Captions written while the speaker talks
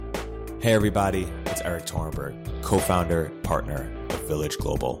Hey everybody, it's Eric Torenberg, co-founder, partner of Village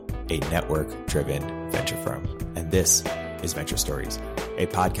Global, a network-driven venture firm. And this is Venture Stories, a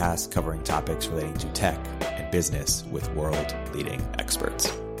podcast covering topics relating to tech and business with world-leading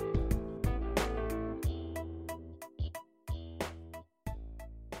experts.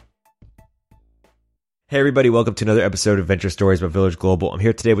 Hey everybody, welcome to another episode of Venture Stories by Village Global. I'm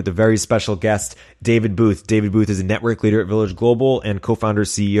here today with a very special guest, David Booth. David Booth is a network leader at Village Global and co-founder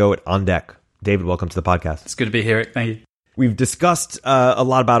CEO at OnDeck. David, welcome to the podcast. It's good to be here. Thank you. We've discussed a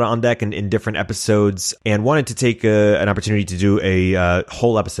lot about OnDeck in different episodes and wanted to take an opportunity to do a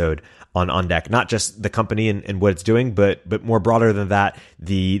whole episode on OnDeck, not just the company and what it's doing, but more broader than that,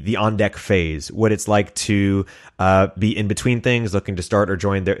 the OnDeck phase, what it's like to be in between things, looking to start or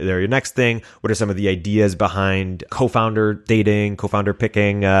join their next thing. What are some of the ideas behind co-founder dating, co-founder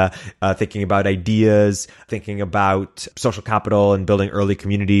picking, thinking about ideas, thinking about social capital and building early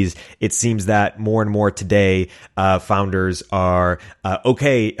communities. It seems that more and more today, founders are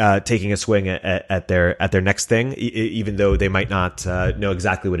taking a swing at their next thing, even though they might not know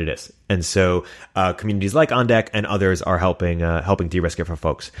exactly what it is. And so communities like OnDeck and others are helping de-risk it for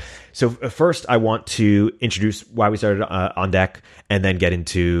folks. So first, I want to introduce why we started OnDeck and then get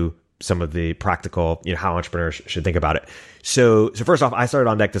into some of the practical, how entrepreneurs should think about it. So first off, I started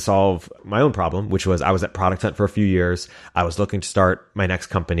OnDeck to solve my own problem, which was I was at Product Hunt for a few years. I was looking to start my next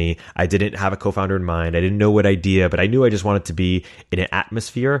company. I didn't have a co-founder in mind. I didn't know what idea, but I knew I just wanted to be in an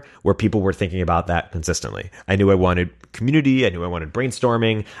atmosphere where people were thinking about that consistently. I knew I wanted community. I knew I wanted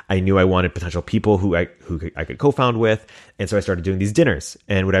brainstorming. I knew I wanted potential people who I could co-found with. And so I started doing these dinners.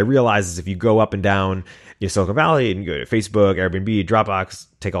 And what I realized is if you go up and down Silicon Valley and go to Facebook, Airbnb, Dropbox,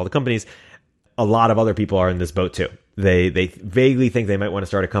 take all the companies, a lot of other people are in this boat too. They vaguely think they might want to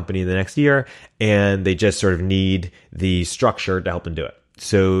start a company in the next year, and they just sort of need the structure to help them do it.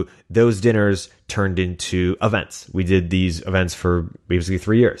 So those dinners turned into events. We did these events for basically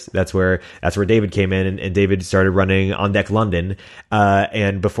 3 years. That's where David came in, and David started running OnDeck London.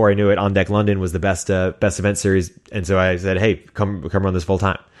 And before I knew it, OnDeck London was the best event series. And so I said, hey, come run this full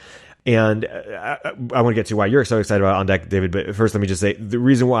time. And I want to get to why you're so excited about OnDeck, David. But first, let me just say the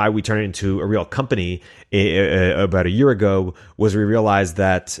reason why we turned it into a real company about a year ago was we realized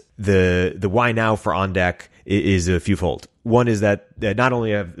that the why now for OnDeck is a fewfold. One is that not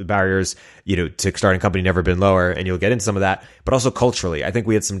only have the barriers, to starting a company never been lower, and you'll get into some of that, but also culturally. I think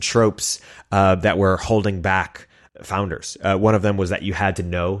we had some tropes that were holding back founders. One of them was that you had to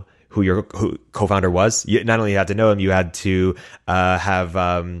know who your co-founder was. You not only had to know him, you had to have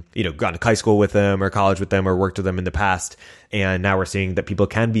gone to high school with them or college with them or worked with them in the past. And now we're seeing that people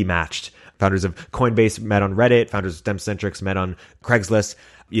can be matched. Founders of Coinbase met on Reddit. Founders of Stemcentrx met on Craigslist.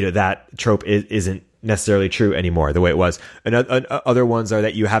 That trope isn't necessarily true anymore the way it was. And other ones are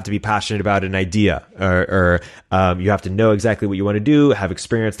that you have to be passionate about an idea or you have to know exactly what you want to do, have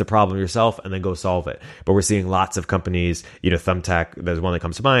experienced the problem yourself, and then go solve it. But we're seeing lots of companies, Thumbtack, there's one that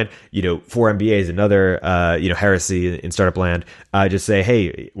comes to mind, 4MBA is another, heresy in startup land, just say,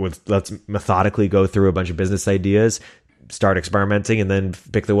 hey, let's methodically go through a bunch of business ideas, start experimenting, and then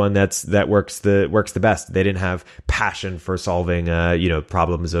pick the one that works the best. They didn't have passion for solving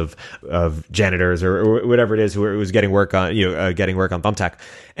problems of janitors or whatever it is who was getting work on Thumbtack.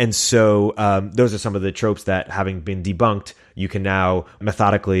 And so those are some of the tropes that, having been debunked, you can now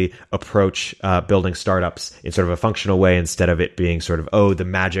methodically approach building startups in sort of a functional way instead of it being sort of the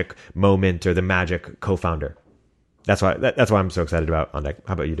magic moment or the magic co-founder. That's why I'm so excited about OnDeck.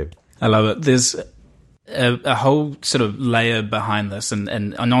 How about you, Dave? I love it. There's a whole sort of layer behind this, and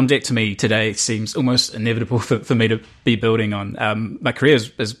OnDeck to me today seems almost inevitable for me to be building on. My career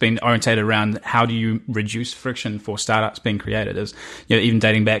has been orientated around how do you reduce friction for startups being created. As even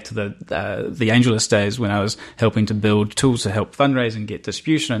dating back to the AngelList days when I was helping to build tools to help fundraise and get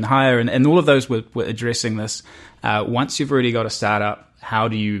distribution and hire, and all of those were addressing this. Once you've already got a startup, how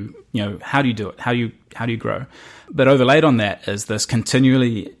do you do it? How do you grow? But overlaid on that is this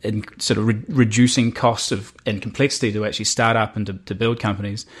continually sort of reducing cost and complexity to actually start up and to build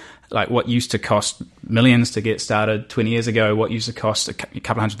companies. Like what used to cost millions to get started 20 years ago, what used to cost a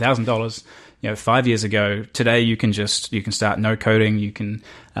couple $100,000, 5 years ago. Today you can start no coding. You can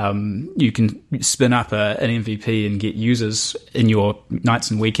spin up an MVP and get users in your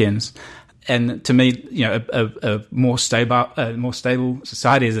nights and weekends. And to me, a more stable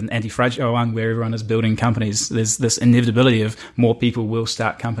society is an anti-fragile one where everyone is building companies. There's this inevitability of more people will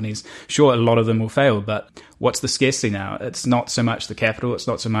start companies. Sure, a lot of them will fail, but what's the scarcity now? It's not so much the capital, it's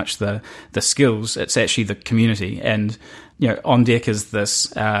not so much the skills, it's actually the community. And OnDeck is this.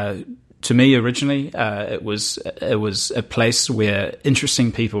 To me, originally, it was a place where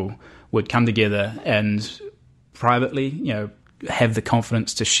interesting people would come together and privately, have the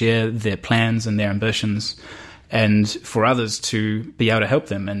confidence to share their plans and their ambitions, and for others to be able to help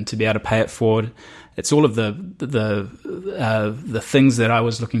them and to be able to pay it forward. It's all of the things that I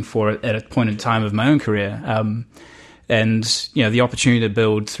was looking for at a point in time of my own career. And the opportunity to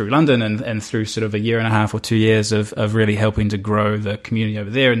build through London and through sort of a year and a half or 2 years of really helping to grow the community over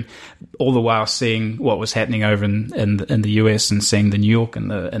there, and all the while seeing what was happening over in the US and seeing the New York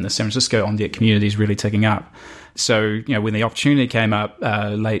and the San Francisco on-deck communities really ticking up. So when the opportunity came up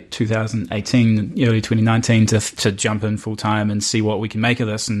late 2018, early 2019 to jump in full time and see what we can make of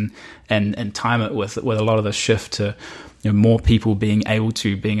this and time it with a lot of the shift to more people being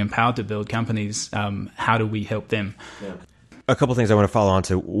empowered to build companies. How do we help them? Yeah. A couple things I want to follow on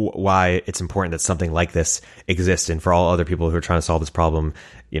to why it's important that something like this exists, and for all other people who are trying to solve this problem,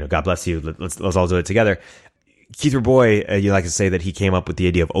 God bless you. Let's all do it together. Keith Rabois, you like to say that he came up with the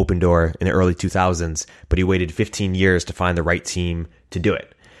idea of Open Door in the early 2000s, but he waited 15 years to find the right team to do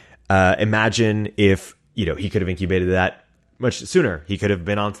it. Imagine if he could have incubated that much sooner. He could have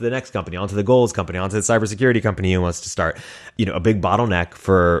been on to the next company, onto the goals company, onto the cybersecurity company he wants to start. A big bottleneck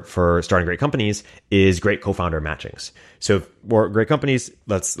for starting great companies is great co-founder matchings. So for great companies,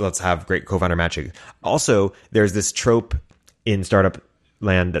 let's have great co-founder matching. Also, there's this trope in startup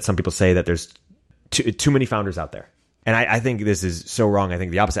land that some people say that there's too many founders out there. And I think this is so wrong. I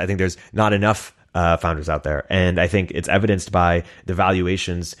think the opposite. I think there's not enough founders out there. And I think it's evidenced by the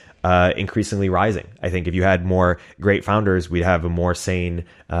valuations increasingly rising. I think if you had more great founders, we'd have a more sane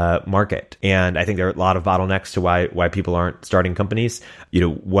market. And I think there are a lot of bottlenecks to why people aren't starting companies.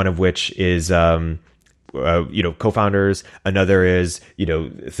 One of which is co-founders. Another is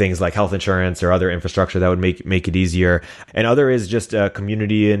things like health insurance or other infrastructure that would make it easier. And other is just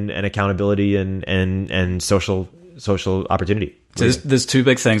community and accountability and social opportunity. So there's two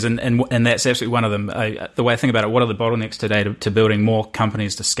big things, and that's absolutely one of them. The way I think about it, what are the bottlenecks today to building more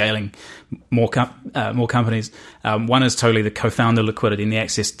companies, to scaling more companies? One is totally the co-founder liquidity and the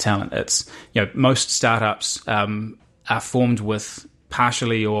access to talent. It's most startups are formed with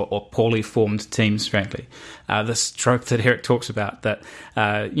partially or poorly formed teams, frankly. This trope that Eric talks about, that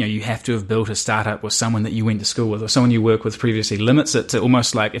you have to have built a startup with someone that you went to school with or someone you worked with previously, limits it to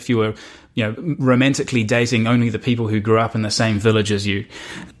almost like if you were romantically dating only the people who grew up in the same village as you.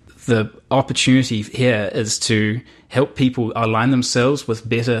 The opportunity here is to help people align themselves with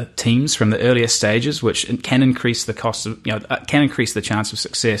better teams from the earliest stages, which can increase the cost of, can increase the chance of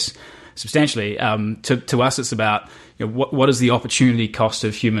success substantially. To us, it's about what is the opportunity cost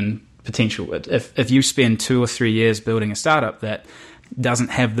of human potential. If you spend 2 or 3 years building a startup that doesn't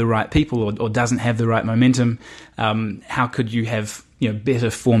have the right people or doesn't have the right momentum, how could you have better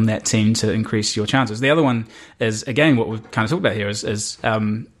form that team to increase your chances? The other one is, again, what we've kind of talked about here is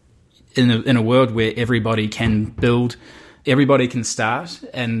in a world where everybody can build, everybody can start,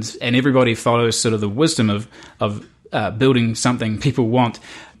 and everybody follows sort of the wisdom of building something people want.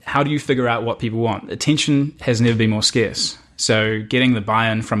 How do you figure out what people want? Attention has never been more scarce. So getting the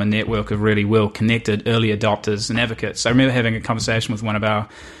buy-in from a network of really well-connected early adopters and advocates. I remember having a conversation with one of our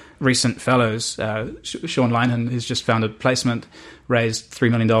recent fellows, Sean Linehan, who's just founded Placement, raised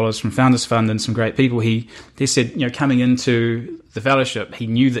 $3 million from Founders Fund and some great people. He said, coming into the fellowship, he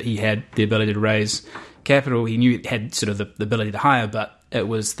knew that he had the ability to raise capital. He knew he had sort of the ability to hire, but it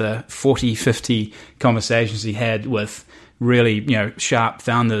was the 40, 50 conversations he had with really, sharp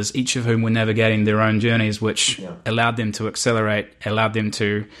founders, each of whom were navigating their own journeys, which allowed them to accelerate, allowed them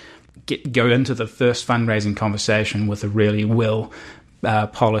to go into the first fundraising conversation with a really well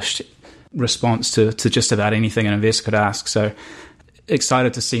polished response to just about anything an investor could ask. So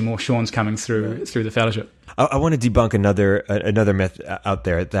excited to see more Sean's coming through the fellowship. I want to debunk another myth out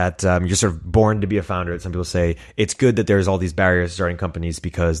there that you're sort of born to be a founder. Some people say it's good that there's all these barriers to starting companies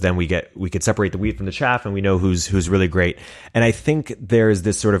because then we could separate the wheat from the chaff and we know who's really great. And I think there's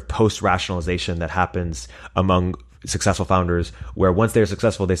this sort of post-rationalization that happens among successful founders where once they're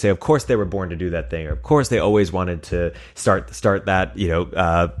successful, they say, of course they were born to do that thing, or of course they always wanted to start that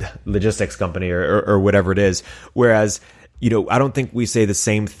logistics company or whatever it is. Whereas I don't think we say the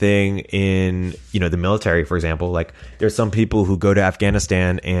same thing in, the military, for example. Like, there's some people who go to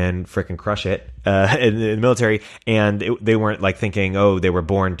Afghanistan and frickin' crush it in the military, and they weren't like thinking, oh, they were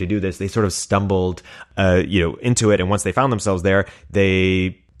born to do this. They sort of stumbled, into it, and once they found themselves there,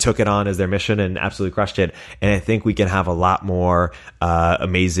 they took it on as their mission and absolutely crushed it. And I think we can have a lot more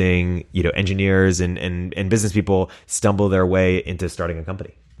amazing, engineers and business people stumble their way into starting a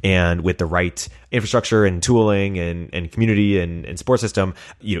company. And with the right infrastructure and tooling and community and support system,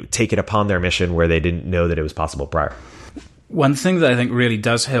 take it upon their mission where they didn't know that it was possible prior. One thing that I think really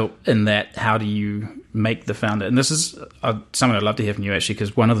does help in that, how do you make the founder, and this is something I'd love to hear from you actually,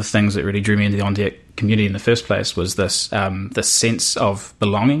 because one of the things that really drew me into the OnDeck community in the first place was this sense of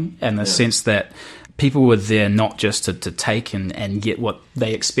belonging, and the sense that people were there not just to take and get what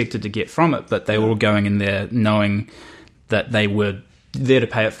they expected to get from it, but they were all going in there knowing that they were there to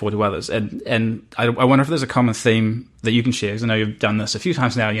pay it forward to others. And I wonder if there's a common theme that you can share, because I know you've done this a few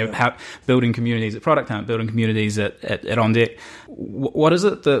times now, how building communities at Product Hunt, building communities at OnDeck. What is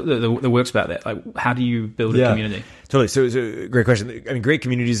it that works about that? Like, how do you build a community? Totally. So it's a great question. I mean, great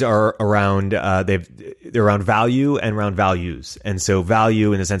communities are around, they're around value and around values. And so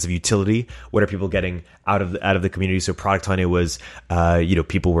value in the sense of utility, what are people getting out of the community? So Product Hunt, it was,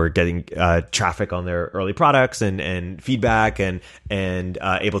 people were getting traffic on their early products and feedback and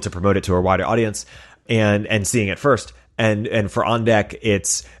able to promote it to a wider audience and seeing it first. And for OnDeck,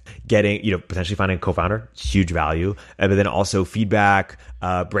 it's getting, potentially finding a co-founder, huge value, but then also feedback,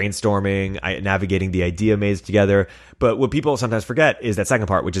 brainstorming, navigating the idea maze together. But what people sometimes forget is that second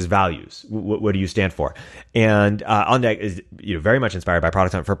part, which is values. What do you stand for? And OnDeck is very much inspired by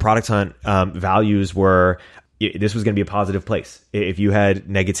Product Hunt. For Product Hunt, values were, this was going to be a positive place. If you had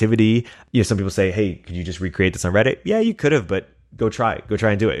negativity, some people say, hey, could you just recreate this on Reddit? Yeah, you could have, but go try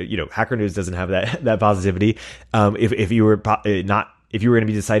and do it. Hacker News doesn't have that positivity. If you were if you were going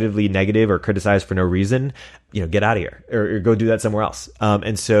to be decidedly negative or criticized for no reason, get out of here or go do that somewhere else.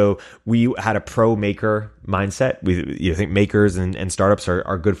 And so we had a pro maker mindset. We think makers and startups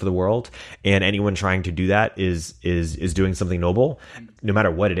are good for the world, and anyone trying to do that is doing something noble, no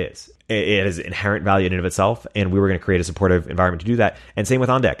matter what it is. It has inherent value in and of itself, and we were going to create a supportive environment to do that. And same with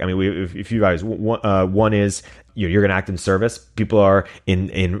OnDeck. I mean, if you guys, one is you're going to act in service. People are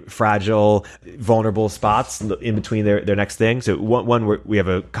in fragile, vulnerable spots in between their next thing. So one we have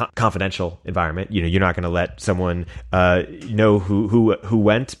a confidential environment. You're not going to let someone know who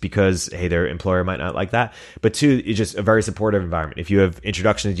went because, hey, their employer might not like that. But two, it's just a very supportive environment. If you have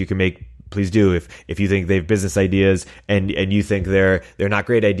introductions you can make, please do. If you think they have business ideas and you think they're not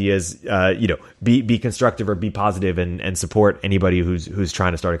great ideas, be constructive or be positive and support anybody who's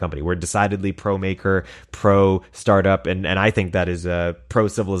trying to start a company. We're decidedly pro maker, pro startup, and I think that is pro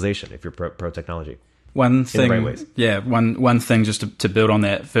civilization if you're pro technology. One thing, in the right ways. Yeah. One thing just to build on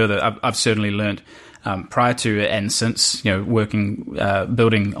that further, I've certainly learned prior to and since working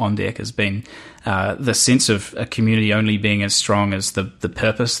building OnDeck has been the sense of a community only being as strong as the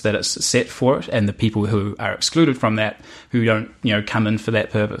purpose that it's set for it, and the people who are excluded from that, who don't come in for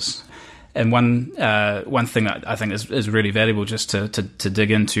that purpose. And one thing that I think is really valuable just to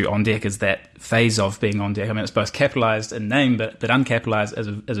dig into OnDeck is that phase of being OnDeck. I mean, it's both capitalized in name, but uncapitalized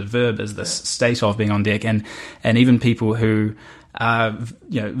as a verb, as this state of being OnDeck, and even people who are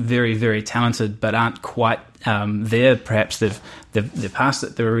very, very talented but aren't quite there. Perhaps they've passed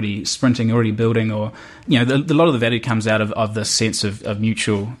it. They're already sprinting, already building, or a lot of the value comes out of this sense of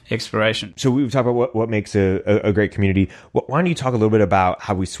mutual exploration. So we've talked about what makes a great community. Why don't you talk a little bit about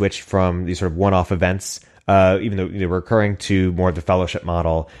how we switched from these sort of one-off events, even though they're recurring, to more of the fellowship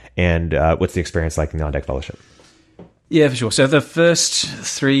model, and what's the experience like in the OnDeck Fellowship? Yeah, for sure. So the first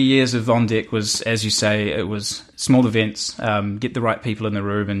 3 years of OnDeck was, as you say, it was small events, get the right people in the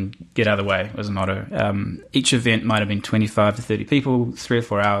room and get out of the way was a motto. Each event might have been 25 to 30 people, 3 or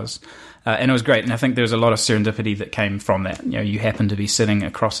 4 hours. And it was great. And I think there was a lot of serendipity that came from that. You happened to be sitting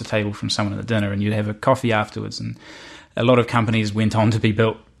across the table from someone at the dinner and you'd have a coffee afterwards. And a lot of companies went on to be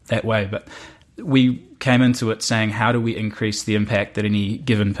built that way. But we came into it saying, how do we increase the impact that any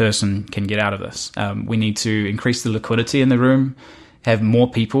given person can get out of this? We need to increase the liquidity in the room, have more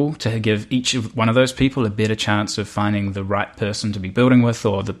people to give each of one of those people a better chance of finding the right person to be building with,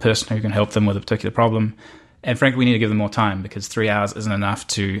 or the person who can help them with a particular problem. And frankly, we need to give them more time, because 3 hours isn't enough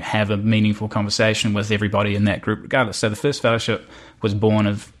to have a meaningful conversation with everybody in that group regardless. So the first fellowship was born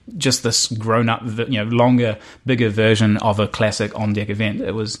of just this grown-up, longer, bigger version of a classic OnDeck event.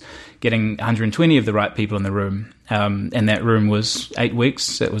 It was getting 120 of the right people in the room. And that room was 8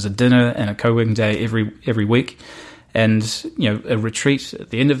 weeks. It was a dinner and a co-working day every week. And, a retreat at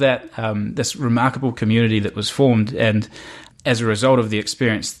the end of that, this remarkable community that was formed. And as a result of the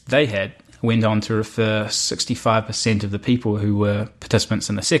experience they had, went on to refer 65% of the people who were participants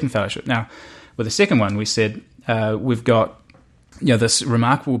in the second fellowship. Now, with the second one, we said, we've got this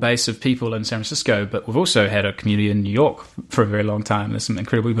remarkable base of people in San Francisco, but we've also had a community in New York for a very long time. There's some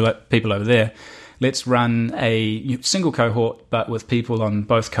incredible people over there. Let's run a single cohort, but with people on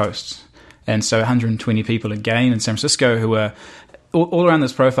both coasts. And so 120 people again in San Francisco who are all around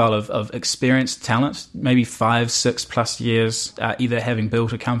this profile of experienced talent, maybe 5-6+ years, either having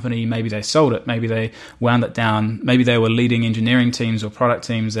built a company, maybe they sold it, maybe they wound it down, maybe they were leading engineering teams or product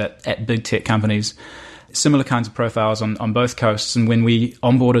teams at big tech companies. Similar kinds of profiles on both coasts. And when we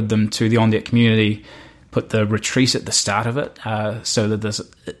onboarded them to the OnDeck community, put the retreat at the start of it, so that there's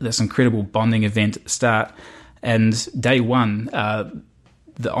this incredible bonding event at the start. And day one,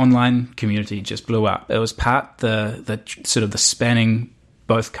 the online community just blew up. It was part the sort of the spanning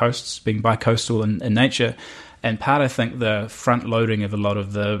both coasts, being bi-coastal in nature, and part, I think, the front loading of a lot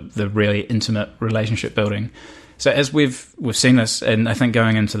of the really intimate relationship building. So as we've seen this, and I think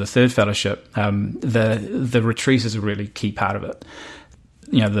going into the third fellowship, the retreat is a really key part of it.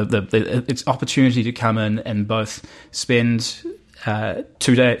 You know, it's opportunity to come in and both spend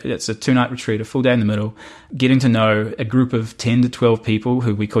 2 day. It's a 2-night retreat, a full day in the middle, getting to know a group of 10 to 12 people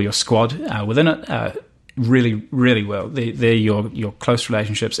who we call your squad within it really, really well. They're your close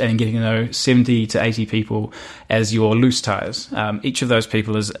relationships, and getting to know 70 to 80 people as your loose ties. Each of those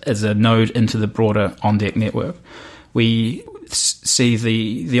people is a node into the broader OnDeck network. We see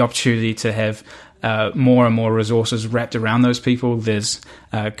the opportunity to have more and more resources wrapped around those people. There's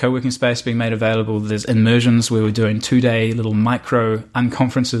co-working space being made available. There's immersions where we're doing 2-day little micro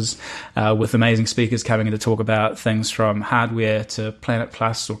unconferences with amazing speakers coming in to talk about things from hardware to Planet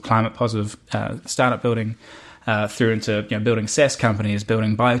Plus or climate positive startup building, through into building SaaS companies,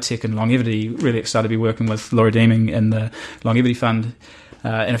 building biotech and longevity. Really excited to be working with Laura Deeming and the Longevity Fund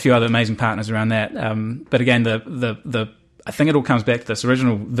and a few other amazing partners around that. But again, I think it all comes back to this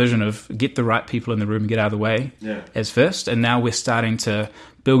original vision of get the right people in the room and get out of the way as first. And now we're starting to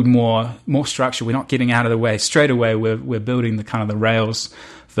build more structure. We're not getting out of the way straight away. We're building the kind of the rails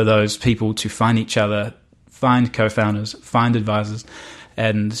for those people to find each other, find co-founders, find advisors,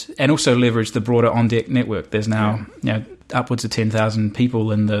 and also leverage the broader OnDeck network. There's now upwards of 10,000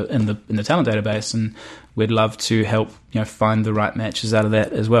 people in the talent database, and we'd love to help find the right matches out of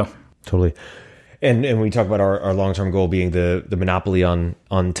that as well. Totally. And we talk about our long-term goal being the monopoly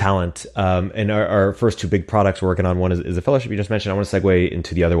on talent. And our first 2 big products we're working on, one is a fellowship you just mentioned. I want to segue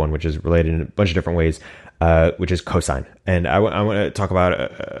into the other one, which is related in a bunch of different ways, which is Cosign. And I want to talk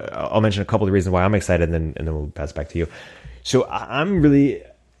about, I'll mention a couple of the reasons why I'm excited, and then we'll pass it back to you. So I'm really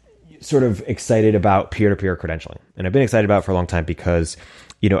sort of excited about peer-to-peer credentialing. And I've been excited about it for a long time because,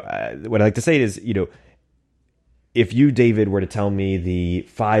 what I like to say is, if you, David, were to tell me the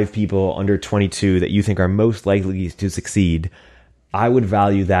 5 people under 22 that you think are most likely to succeed, I would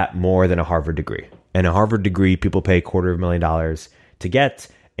value that more than a Harvard degree. And a Harvard degree, people pay $250,000 to get.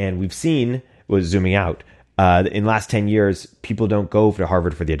 And we've seen, zooming out, in the last 10 years, people don't go to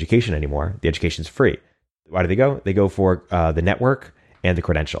Harvard for the education anymore. The education's free. Why do they go? They go for the network and the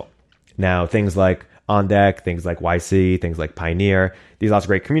credential. Now, things like OnDeck, things like YC, things like Pioneer, these lots of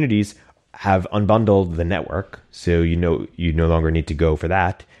great communities have unbundled the network, so you no longer need to go for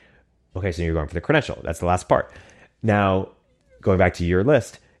that. Okay, so you're going for the credential. That's the last part. Now, going back to your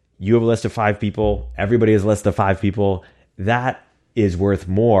list, you have a list of 5 people. Everybody has a list of 5 people. That is worth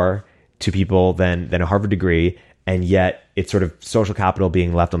more to people than a Harvard degree, and yet it's sort of social capital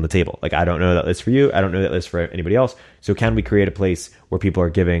being left on the table. Like, I don't know that list for you. I don't know that list for anybody else. So can we create a place where people are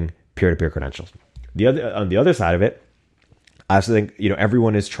giving peer-to-peer credentials? On the other side of it, I also think,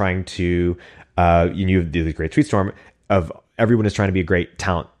 everyone is trying to, you do the great tweet storm of everyone is trying to be a great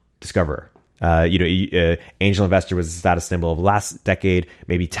talent discoverer. Angel investor was the status symbol of last decade.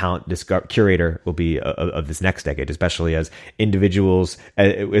 Maybe talent curator will be of this next decade, especially as individuals,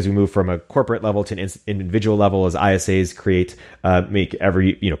 as we move from a corporate level to an individual level, as ISAs make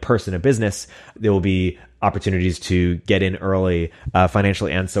every person a business. There will be opportunities to get in early,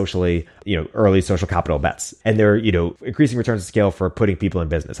 financially and socially, early social capital bets. And they're, increasing returns to scale for putting people in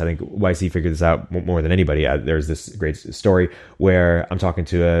business. I think YC figured this out more than anybody. There's this great story where I'm talking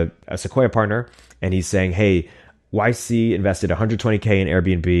to a Sequoia partner, and he's saying, hey, YC invested $120K in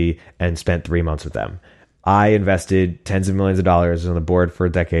Airbnb and spent 3 months with them. I invested tens of millions of dollars on the board for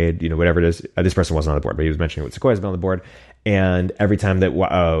a decade, whatever it is. This person wasn't on the board, but he was mentioning what Sequoia's been on the board. And every time that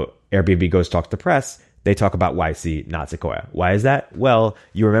Airbnb goes to talk to the press, they talk about YC, not Sequoia. Why is that? Well,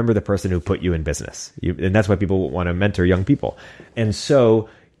 you remember the person who put you in business. And that's why people want to mentor young people. And so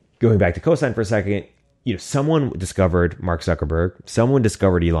going back to Cosign for a second, someone discovered Mark Zuckerberg, someone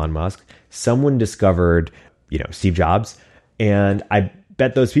discovered Elon Musk, someone discovered, Steve Jobs. And I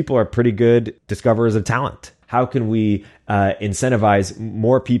bet those people are pretty good discoverers of talent. How can we incentivize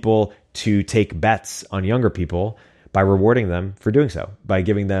more people to take bets on younger people by rewarding them for doing so, by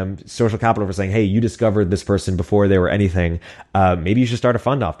giving them social capital for saying, hey, you discovered this person before they were anything. Maybe you should start a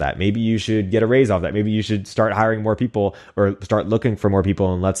fund off that. Maybe you should get a raise off that. Maybe you should start hiring more people or start looking for more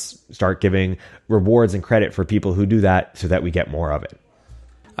people, and let's start giving rewards and credit for people who do that so that we get more of it.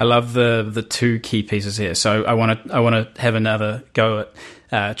 I love the two key pieces here. So I want to have another go at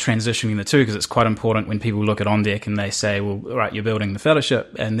transitioning the two, because it's quite important when people look at OnDeck and they say, well, right, you're building the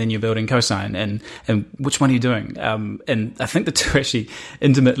fellowship and then you're building Cosign, and which one are you doing? And I think the two are actually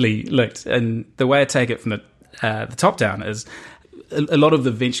intimately linked. And the way I take it from the top down is a lot of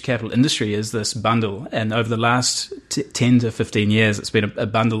the venture capital industry is this bundle, and over the last 10 to 15 years, it's been a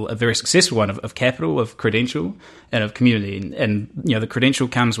bundle, a very successful one of capital, of credential, and of community. And the credential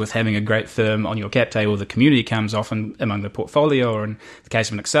comes with having a great firm on your cap table. The community comes often among the portfolio, or in the case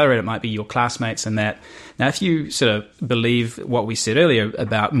of an accelerator, it might be your classmates and that. Now, if you sort of believe what we said earlier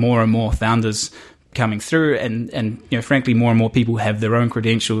about more and more founders coming through, and frankly, more and more people have their own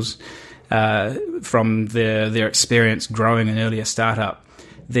credentials from their experience growing an earlier startup,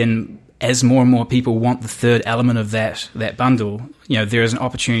 then as more and more people want the third element of that bundle, there is an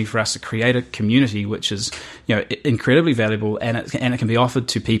opportunity for us to create a community which is incredibly valuable, and it can be offered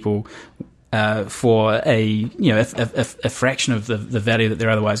to people for a fraction of the value that they're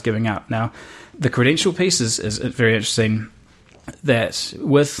otherwise giving up. Now, the credential piece is very interesting. That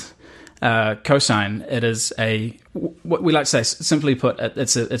with Cosign, it is what we like to say, simply put,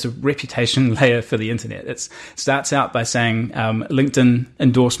 it's a reputation layer for the internet. It starts out by saying LinkedIn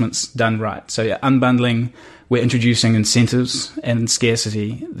endorsements done right. So unbundling, we're introducing incentives and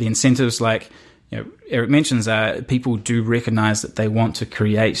scarcity. The incentives, like Eric mentions, are people do recognize that they want to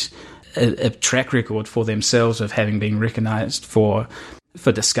create a track record for themselves of having been recognized for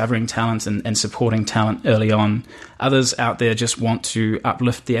discovering talent and supporting talent early on. Others out there just want to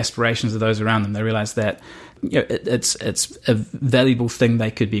uplift the aspirations of those around them. They realize that it's a valuable thing they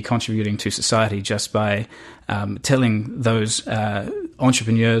could be contributing to society just by telling those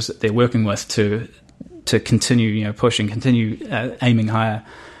entrepreneurs that they're working with to continue pushing, continue aiming higher.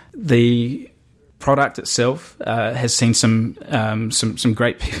 The product itself has seen some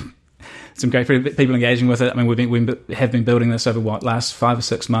great people engaging with it. I mean, we have been building this over last 5 or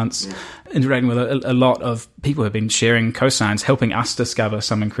 6 months, interacting with a lot of people who have been sharing cosigns, helping us discover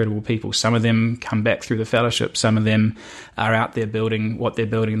some incredible people. Some of them come back through the fellowship. Some of them are out there building what they're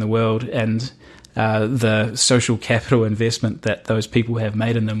building in the world, and the social capital investment that those people have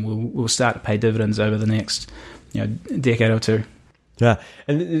made in them will start to pay dividends over the next decade or two. Yeah,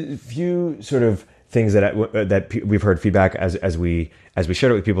 and a few sort of things that we've heard feedback as we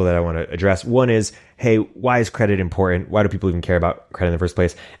shared it with people that I want to address. One is, hey, why is credit important? Why do people even care about credit in the first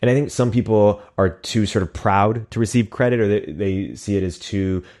place? And I think some people are too sort of proud to receive credit, or they see it as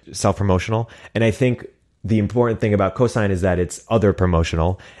too self-promotional. And I think the important thing about Cosign is that it's other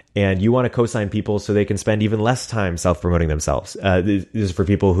promotional, and you want to co-sign people so they can spend even less time self-promoting themselves. This is for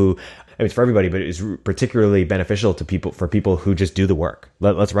people who, I mean, it's for everybody, but it's particularly beneficial to people who just do the work.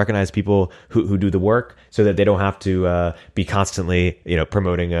 Let's recognize people who do the work so that they don't have to be constantly,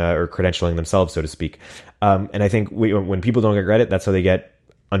 promoting or credentialing themselves, so to speak. And I think when people don't get credit, that's how they get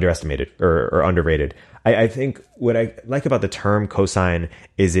underestimated or underrated. I think what I like about the term cosign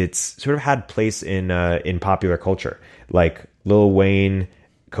is it's sort of had place in popular culture, like Lil Wayne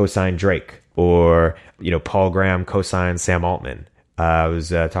co-signed Drake, or Paul Graham co-signed Sam Altman. I was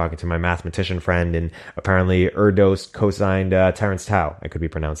talking to my mathematician friend, and apparently Erdos co-signed Terrence Tao. I could be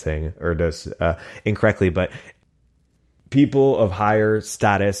pronouncing Erdos incorrectly, but people of higher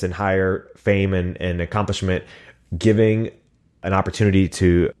status and higher fame and accomplishment giving an opportunity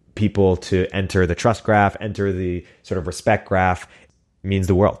to people to enter the trust graph, enter the sort of respect graph, means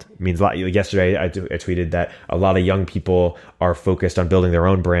the world. It means a lot. Yesterday, I tweeted that a lot of young people are focused on building their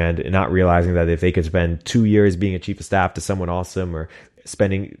own brand and not realizing that if they could spend 2 years being a chief of staff to someone awesome, or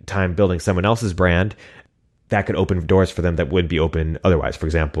spending time building someone else's brand, that could open doors for them that wouldn't be open otherwise. For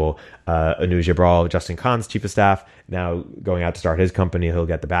example, Anuj Jabral, Justin Khan's chief of staff, now going out to start his company, he'll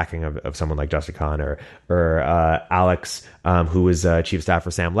get the backing of someone like Justin Khan, or Alex, who was chief of staff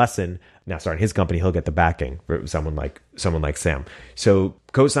for Sam Lessin, now starting his company, he'll get the backing for someone like Sam. So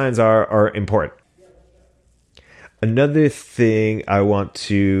cosigns are important. Another thing I want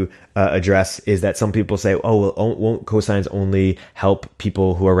to address is that some people say, oh, well, won't cosigns only help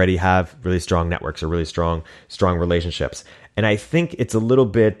people who already have really strong networks or really strong relationships? And I think it's a little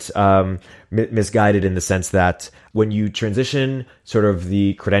bit misguided in the sense that when you transition sort of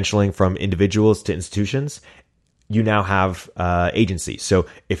the credentialing from individuals to institutions, you now have agency. So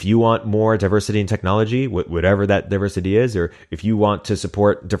if you want more diversity in technology, whatever that diversity is, or if you want to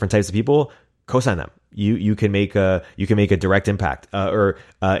support different types of people, co-sign them. You can make a direct impact, or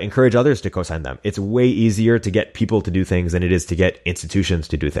encourage others to co-sign them. It's way easier to get people to do things than it is to get institutions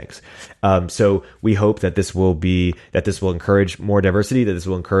to do things. So we hope that this will encourage more diversity, that this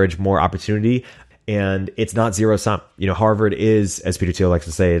will encourage more opportunity. And it's not zero sum. Harvard is, as Peter Thiel likes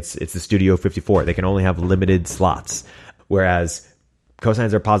to say, it's the Studio 54. They can only have limited slots, whereas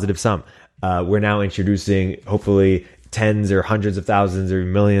cosigns are positive sum. We're now introducing, hopefully, tens or hundreds of thousands or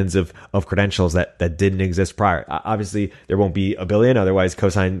millions of credentials that didn't exist prior. Obviously, there won't be a billion, otherwise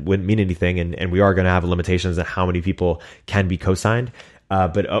cosign wouldn't mean anything, and we are going to have limitations on how many people can be cosigned.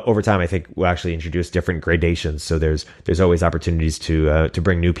 But over time, I think we'll actually introduce different gradations. So there's always opportunities to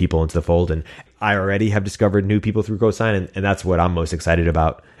bring new people into the fold. And I already have discovered new people through cosign, and that's what I'm most excited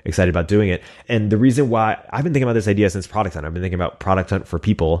about doing it. And the reason why I've been thinking about this idea since Product Hunt, I've been thinking about Product Hunt for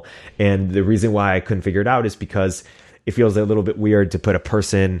people. And the reason why I couldn't figure it out is because it feels a little bit weird to put a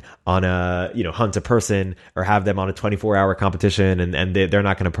person on hunt a person or have them on a 24-hour competition and they're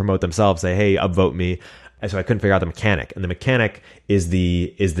not going to promote themselves, say, hey, upvote me. And so I couldn't figure out the mechanic. And the mechanic is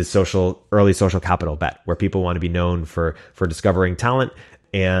the early social capital bet, where people want to be known for discovering talent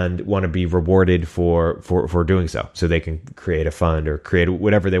and want to be rewarded for doing so. So they can create a fund or create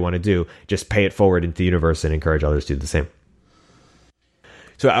whatever they want to do, just pay it forward into the universe and encourage others to do the same.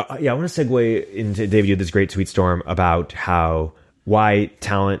 So I want to segue into, David, you had this great tweet storm about why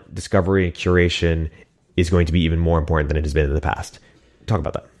talent discovery and curation is going to be even more important than it has been in the past. Talk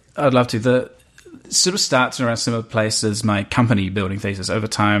about that. I'd love to. The sort of starts around similar places my company building thesis. Over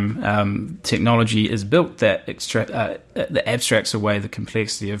time, technology is built that abstracts away the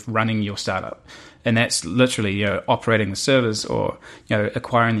complexity of running your startup. And that's literally operating the servers or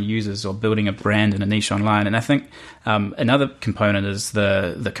acquiring the users or building a brand in a niche online. And I think another component is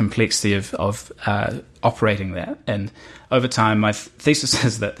the complexity of operating that. And over time, my thesis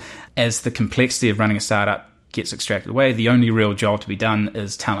is that as the complexity of running a startup gets extracted away, the only real job to be done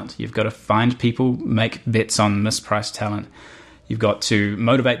is talent. You've got to find people, make bets on mispriced talent. You've got to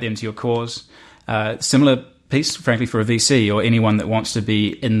motivate them to your cause. Similar piece, frankly, for a VC or anyone that wants to be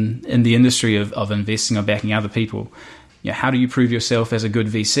in the industry of investing or backing other people. How do you prove yourself as a good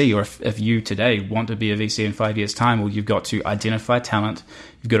VC? Or if you today want to be a VC in 5 years' time, well, you've got to identify talent.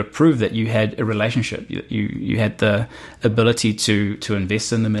 You've got to prove that you had a relationship. You had the ability to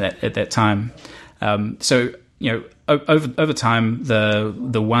invest in them at that time. So over time,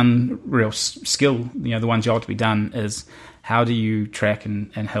 the one real skill, the one job to be done is how do you track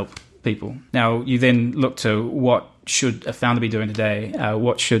and help people. Now, you then look to what should a founder be doing today?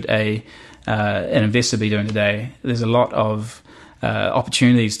 What should an investor be doing today? There's a lot of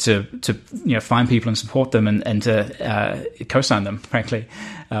opportunities to find people and support them and to co-sign them, frankly.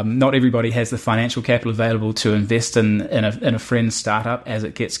 Not everybody has the financial capital available to invest in a friend's startup as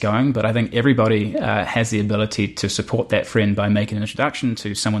it gets going, but I think everybody has the ability to support that friend by making an introduction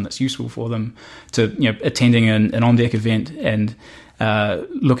to someone that's useful for them, to attending an on-deck event and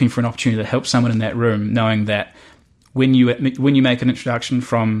looking for an opportunity to help someone in that room, knowing that when you make an introduction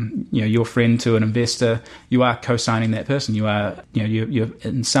from your friend to an investor, you are co-signing that person. You are you're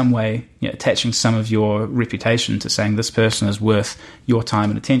in some way attaching some of your reputation to saying this person is worth your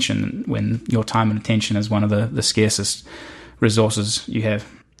time and attention, when your time and attention is one of the scarcest resources you have.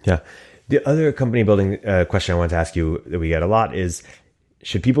 Yeah. The other company building question I want to ask you that we get a lot is,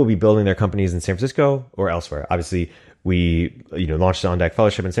 should people be building their companies in San Francisco or elsewhere? Obviously, we launched the On Deck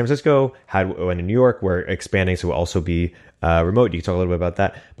Fellowship in San Francisco, had one in New York. We're expanding, so we'll also be remote. You can talk a little bit about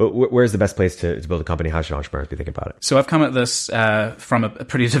that. But where's the best place to build a company? How should entrepreneurs be thinking about it? So I've come at this from a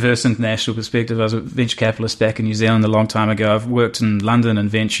pretty diverse international perspective. I was a venture capitalist back in New Zealand a long time ago. I've worked in London and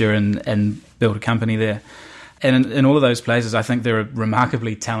venture and built a company there. And in all of those places, I think there are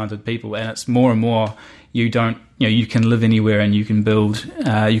remarkably talented people, and it's more and more you can live anywhere and you can build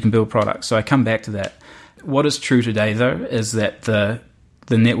products. So I come back to that. What is true today, though, is that the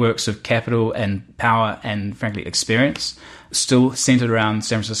networks of capital and power and, frankly, experience still centered around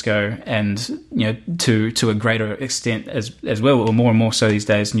San Francisco and, to a greater extent as well, or more and more so these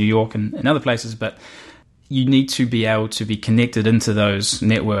days, New York and other places. But you need to be able to be connected into those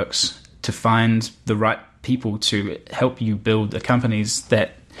networks to find the right people to help you build the companies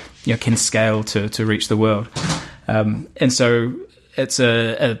that can scale to reach the world. And so it's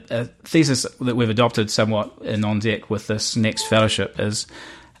a thesis that we've adopted somewhat in On Deck with this next fellowship is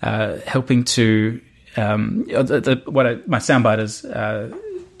helping to my soundbite is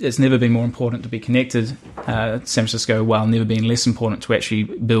it's never been more important to be connected San Francisco, while never being less important to actually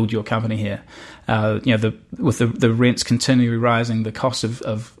build your company here. With the rents continually rising, the cost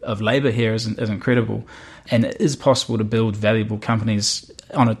of labor here is incredible, and it is possible to build valuable companies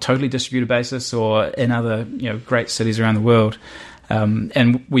on a totally distributed basis or in other great cities around the world.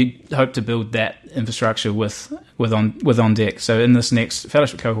 And we hope to build that infrastructure with On Deck. So in this next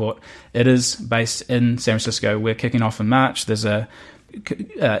fellowship cohort, it is based in San Francisco. We're kicking off in March. There's a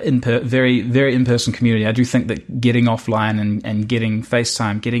very, very in-person community. I do think that getting offline and getting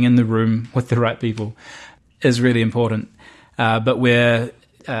FaceTime, getting in the room with the right people is really important. But we're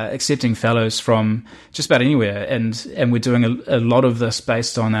accepting fellows from just about anywhere, and we're doing a lot of this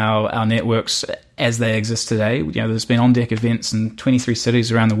based on our networks as they exist today. There's been On Deck events in 23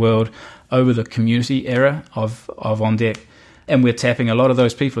 cities around the world over the community era of On Deck, and we're tapping a lot of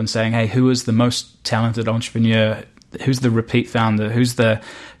those people and saying, hey, who is the most talented entrepreneur? Who's the repeat founder? Who's the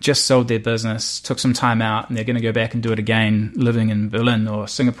just sold their business, took some time out, and they're going to go back and do it again, living in Berlin or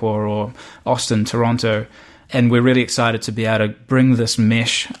Singapore or Austin, Toronto? And we're really excited to be able to bring this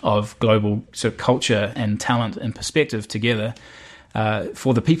mesh of global sort of culture and talent and perspective together.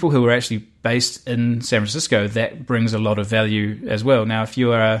 For the people who are actually based in San Francisco, that brings a lot of value as well. Now, if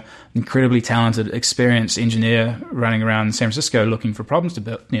you are an incredibly talented, experienced engineer running around San Francisco looking for problems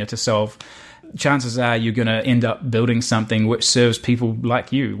to solve, chances are you're going to end up building something which serves people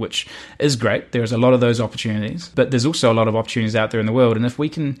like you, which is great. There's a lot of those opportunities, but there's also a lot of opportunities out there in the world. And if we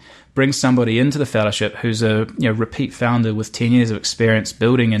can bring somebody into the fellowship who's a repeat founder with 10 years of experience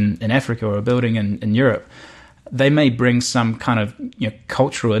building in Africa or building in Europe, they may bring some kind of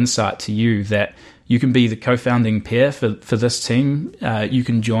cultural insight to you that you can be the co-founding pair for this team. You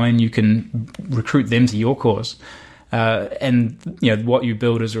can join, you can recruit them to your cause. And what you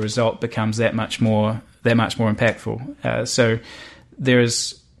build as a result becomes that much more impactful. So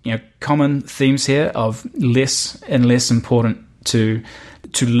there's common themes here of less and less important to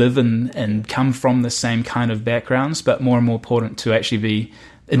live in and come from the same kind of backgrounds, but more and more important to actually be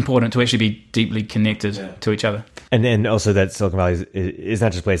deeply connected to each other. And also that Silicon Valley is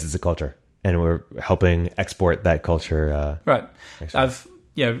not just a place; it's a culture, and we're helping export that culture. Right. I've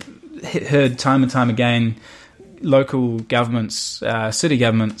heard time and time again local governments, city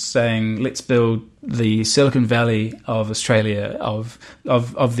governments saying, let's build the Silicon Valley of Australia, of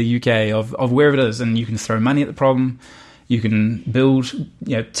the UK, of wherever it is, and you can throw money at the problem, you can build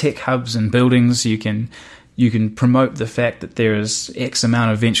tech hubs and buildings, you can promote the fact that there is X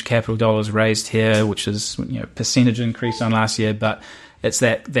amount of venture capital dollars raised here, which is percentage increase on last year, but it's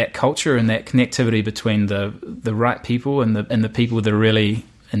that culture and that connectivity between the right people and the people that are really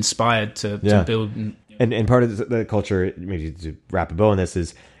inspired to build. And part of the culture, maybe to wrap a bow on this,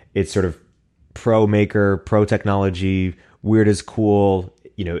 is it's sort of pro maker, pro technology, weird is cool.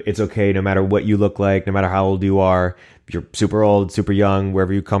 It's okay no matter what you look like, no matter how old you are. If you're super old, super young,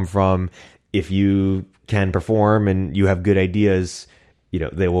 wherever you come from, if you can perform and you have good ideas,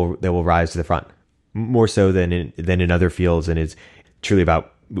 they will rise to the front more so than in other fields. And it's truly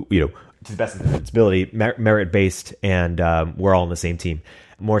about to the best of its ability, merit based, and we're all on the same team.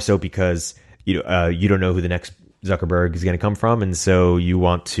 More so because you don't know who the next Zuckerberg is going to come from, and so you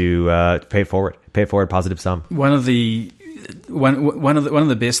want to pay it forward, positive sum. One of the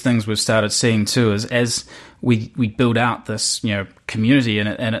best things we've started seeing too is as we build out this community,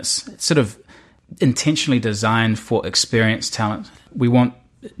 and it's sort of intentionally designed for experienced talent. We want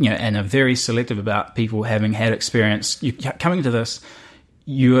and are very selective about people having had experience. Coming to this,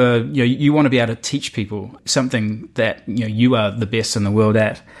 you want to be able to teach people something that you are the best in the world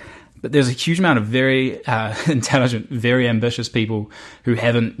at. But there's a huge amount of very intelligent, very ambitious people who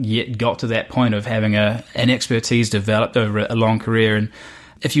haven't yet got to that point of having an expertise developed over a long career. And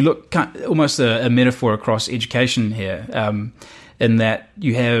if you look, almost a metaphor across education here, in that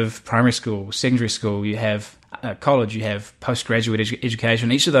you have primary school, secondary school, you have college, you have postgraduate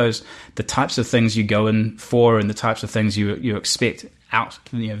education. Each of those, the types of things you go in for and the types of things you expect out,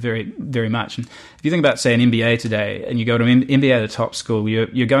 very, very much. And if you think about, say, an MBA today, and you go to an MBA at a top school,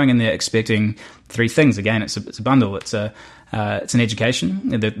 you're going in there expecting three things. Again, it's a bundle. It's an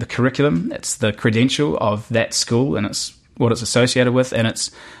education, the curriculum, it's the credential of that school, and it's what it's associated with, and it's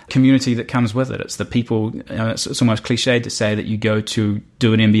community that comes with it. It's the people. It's almost cliched to say that you go to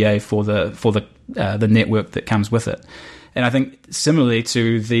do an MBA for the network that comes with it. And I think similarly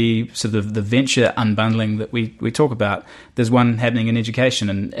to the sort of the venture unbundling that we talk about, there's one happening in education,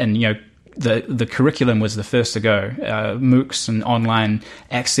 and the curriculum was the first to go. MOOCs and online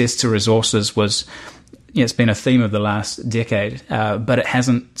access to resources was, it's been a theme of the last decade, but it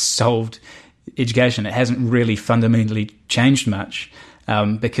hasn't solved education. It hasn't really fundamentally changed much.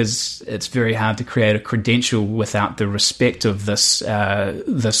 because it's very hard to create a credential without the respect of this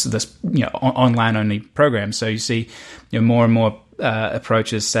online only program. So you see more and more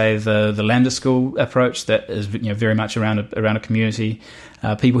approaches, say the Lambda School approach that is very much around a community.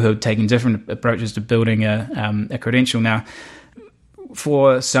 People who are taking different approaches to building a credential. Now,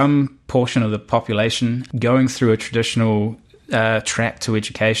 for some portion of the population, going through a traditional track to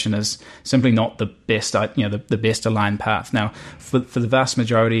education is simply not the best, the best aligned path. Now, for the vast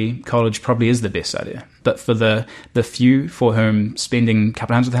majority, college probably is the best idea. But for the few for whom spending a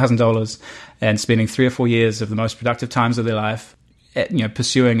couple $100,000 and spending 3 or 4 years of the most productive times of their life,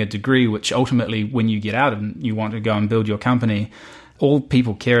 pursuing a degree, which ultimately, when you get out and you want to go and build your company, all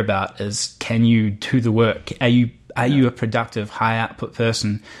people care about is, can you do the work? Are you a productive, high output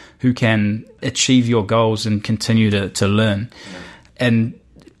person who can achieve your goals and continue to learn? Yeah. And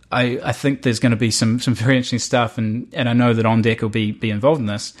I think there's going to be some very interesting stuff, and I know that On Deck will be involved in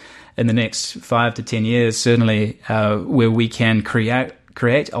this in the next 5 to 10 years, certainly, where we can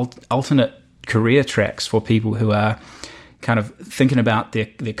create alternate career tracks for people who are kind of thinking about their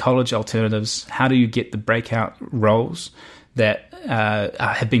college alternatives. How do you get the breakout roles that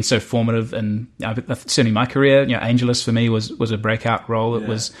have been so formative? And certainly my career, AngelList for me was a breakout role. It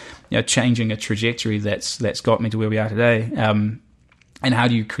was changing a trajectory that's got me to where we are today. And how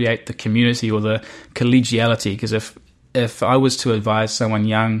do you create the community or the collegiality? Because if I was to advise someone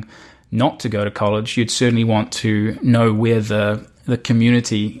young not to go to college, you'd certainly want to know where the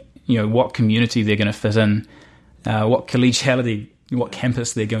community, what community they're going to fit in, what collegiality, what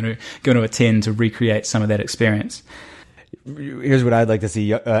campus they're going to attend to recreate some of that experience. Here's what I'd like to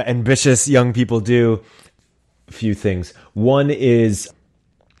see ambitious young people do. A few things. One is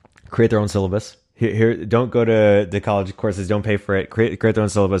create their own syllabus. Here, don't go to the college courses. Don't pay for it. Create their own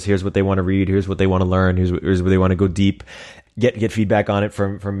syllabus. Here's what they want to read. Here's what they want to learn. Here's where they want to go deep. Get feedback on it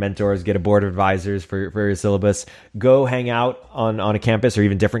from mentors. Get a board of advisors for your syllabus. Go hang out on a campus or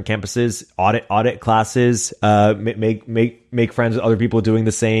even different campuses. Audit classes. Make friends with other people doing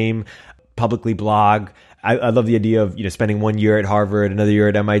the same. Publicly blog. I love the idea of spending 1 year at Harvard, another year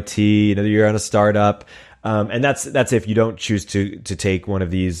at MIT, another year on a startup, and that's if you don't choose to take one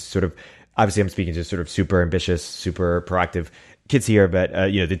of these sort of. Obviously, I'm speaking to sort of super ambitious, super proactive kids here, but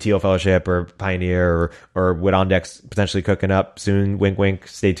the Teal Fellowship or Pioneer or what On Deck's potentially cooking up soon. Wink, wink.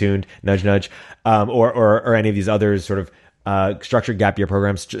 Stay tuned. Nudge, nudge. Or any of these others sort of structured gap year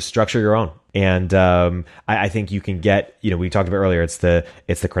programs. Just structure your own. And I think you can get, we talked about earlier, it's the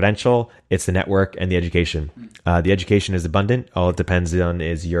credential, it's the network, and the education. The education is abundant. All it depends on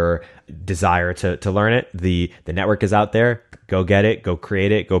is your desire to learn it. The network is out there. Go get it. Go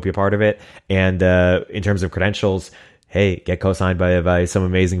create it. Go be a part of it. And in terms of credentials, hey, get co-signed by some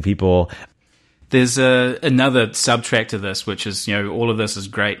amazing people. There's another subtract to this, which is, all of this is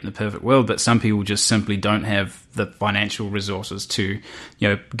great in the perfect world, but some people just simply don't have the financial resources to,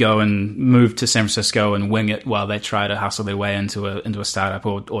 go and move to San Francisco and wing it while they try to hustle their way into a startup,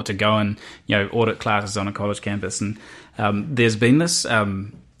 or to go and, audit classes on a college campus. And there's been this, a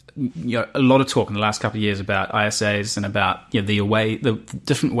lot of talk in the last couple of years about ISAs and about the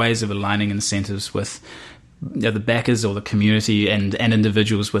different ways of aligning incentives with the backers or the community and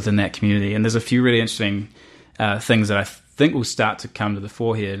individuals within that community. And there's a few really interesting things that I think will start to come to the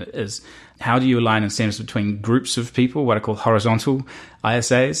fore here is how do you align incentives between groups of people, what I call horizontal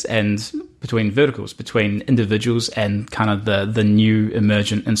ISAs, and between verticals, between individuals and kind of the new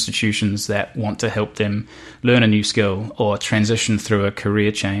emergent institutions that want to help them learn a new skill or transition through a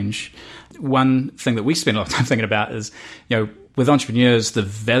career change. One thing that we spend a lot of time thinking about is, with entrepreneurs, the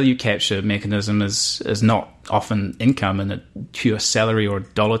value capture mechanism is not often income in a pure salary or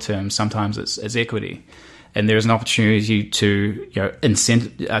dollar terms. Sometimes it's equity, and there is an opportunity to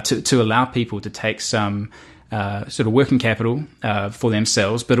to allow people to take some sort of working capital for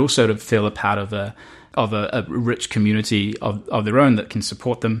themselves, but also to feel a part of a rich community of their own that can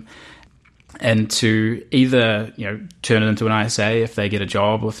support them, and to either turn it into an ISA if they get a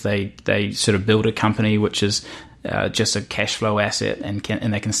job, or if they sort of build a company which is just a cash flow asset and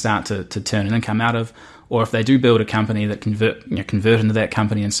they can start to turn an income out of, or if they do build a company that convert into that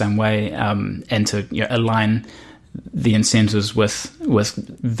company in some way, and to align the incentives with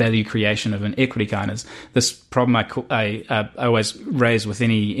value creation of an equity kind. Is this problem I always raise with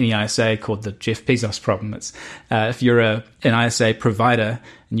any ISA called the Jeff Bezos problem. It's if you're an ISA provider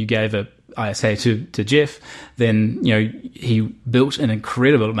and you gave a ISA to Jeff, then he built an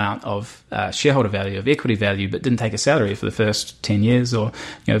incredible amount of shareholder value, of equity value, but didn't take a salary for the first 10 years or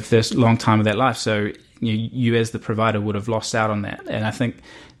first long time of that life. So you as the provider would have lost out on that. And I think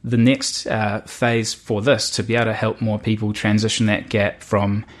the next phase for this, to be able to help more people transition that gap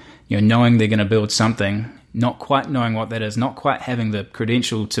from knowing they're going to build something, not quite knowing what that is, not quite having the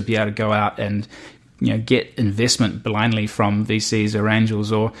credential to be able to go out and get investment blindly from VCs or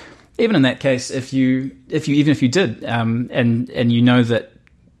angels, or even in that case, if you did, and you know that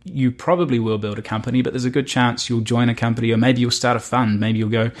you probably will build a company, but there's a good chance you'll join a company, or maybe you'll start a fund, maybe you'll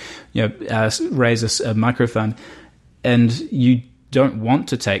go raise a micro fund, and you don't want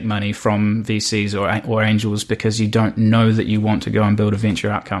to take money from VCs or angels because you don't know that you want to go and build a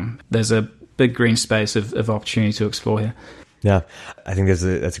venture outcome. There's a big green space of opportunity to explore here. Yeah, I think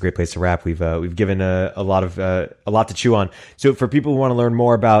that's a great place to wrap. We've given a lot to chew on. So for people who want to learn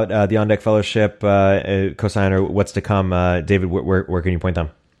more about the On Deck Fellowship, CoSign, or what's to come, David, where can you point them?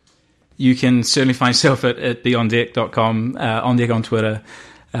 You can certainly find yourself at beondeck.com, On Deck on Twitter,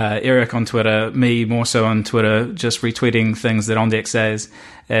 Eric on Twitter, me more so on Twitter, just retweeting things that On Deck says.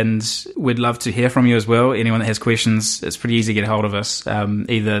 And we'd love to hear from you as well. Anyone that has questions, it's pretty easy to get hold of us,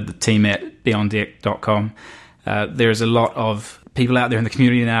 either the team at beondeck.com. There's a lot of people out there in the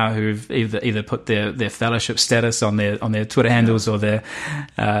community now who've either put their fellowship status on their Twitter handles or their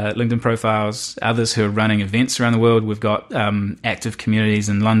LinkedIn profiles. Others who are running events around the world. We've got active communities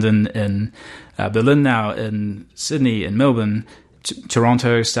in London, in Berlin now, in Sydney, in Melbourne,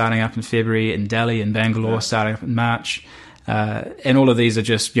 Toronto starting up in February, in Delhi and Bangalore starting up in March. And all of these are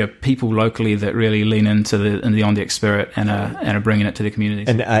just people locally that really lean into the On Deck spirit and are bringing it to the communities.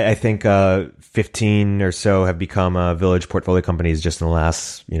 And I think 15 or so have become Village portfolio companies just in the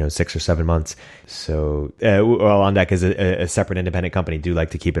last 6 or 7 months. So On Deck is a separate independent company. Do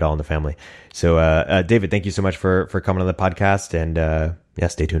like to keep it all in the family. So David, thank you so much for coming on the podcast, and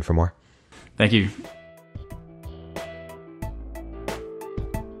stay tuned for more. Thank you.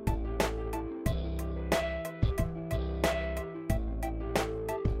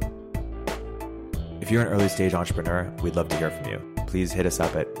 If you're an early stage entrepreneur, we'd love to hear from you. Please hit us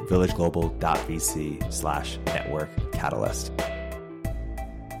up at villageglobal.vc/network catalyst.